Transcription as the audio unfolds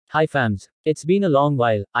Hi fams. It's been a long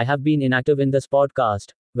while, I have been inactive in this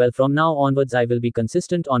podcast. Well, from now onwards, I will be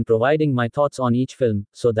consistent on providing my thoughts on each film,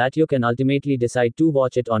 so that you can ultimately decide to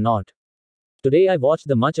watch it or not. Today I watched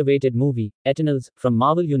the much awaited movie, Eternals, from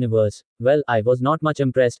Marvel Universe. Well, I was not much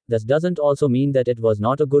impressed, this doesn't also mean that it was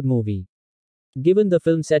not a good movie. Given the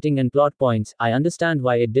film setting and plot points, I understand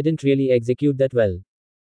why it didn't really execute that well.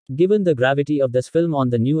 Given the gravity of this film on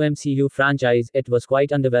the new MCU franchise, it was quite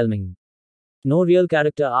underwhelming. No real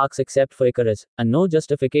character arcs except for Icarus, and no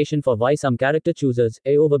justification for why some character chooses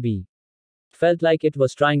A over B. Felt like it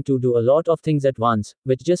was trying to do a lot of things at once,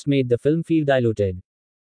 which just made the film feel diluted.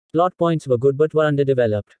 Plot points were good but were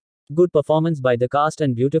underdeveloped. Good performance by the cast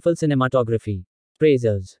and beautiful cinematography.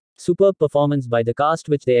 Praisers. Superb performance by the cast,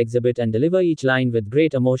 which they exhibit and deliver each line with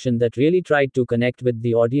great emotion that really tried to connect with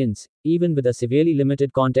the audience, even with a severely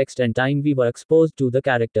limited context and time we were exposed to the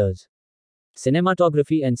characters.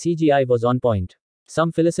 Cinematography and CGI was on point.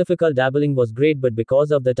 Some philosophical dabbling was great, but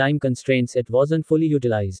because of the time constraints, it wasn't fully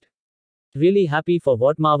utilized. Really happy for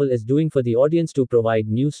what Marvel is doing for the audience to provide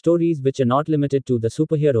new stories which are not limited to the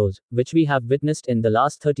superheroes, which we have witnessed in the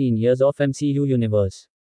last 13 years of MCU universe.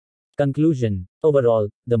 Conclusion. Overall,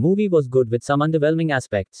 the movie was good with some underwhelming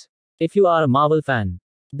aspects. If you are a Marvel fan,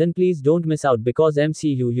 then please don't miss out, because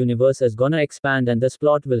MCU universe is gonna expand and this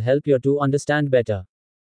plot will help you to understand better.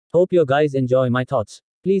 Hope you guys enjoy my thoughts.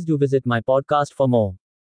 Please do visit my podcast for more.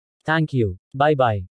 Thank you. Bye bye.